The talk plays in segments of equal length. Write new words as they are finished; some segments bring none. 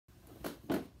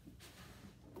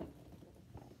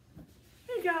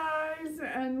guys,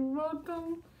 and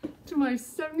welcome to my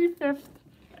 75th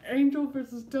Angel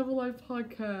vs. Devil Eye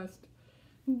podcast.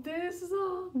 This is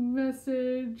a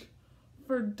message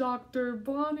for Dr.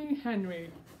 Bonnie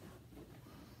Henry.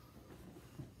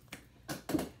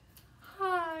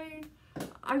 Hi,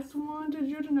 I just wanted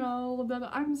you to know that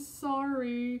I'm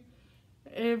sorry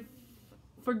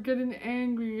for getting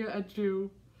angry at you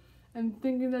and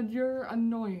thinking that you're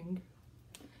annoying.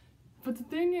 But the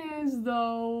thing is,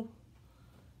 though,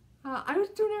 I was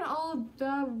doing all of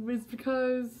that is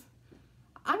because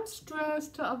I'm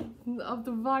stressed of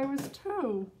the virus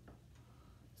too.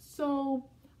 So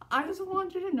I just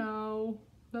want you to know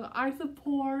that I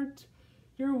support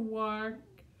your work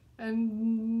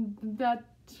and that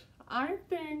I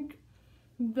think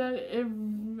that if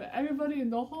everybody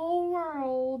in the whole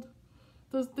world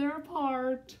does their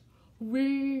part,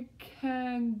 we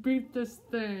can beat this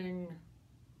thing.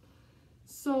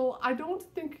 So I don't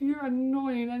think you're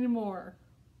annoying anymore.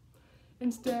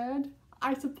 Instead,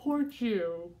 I support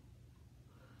you.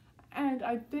 And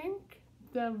I think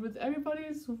that with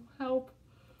everybody's help,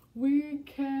 we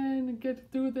can get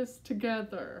through this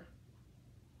together.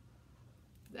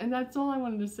 And that's all I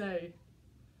wanted to say.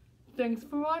 Thanks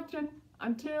for watching.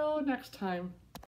 Until next time.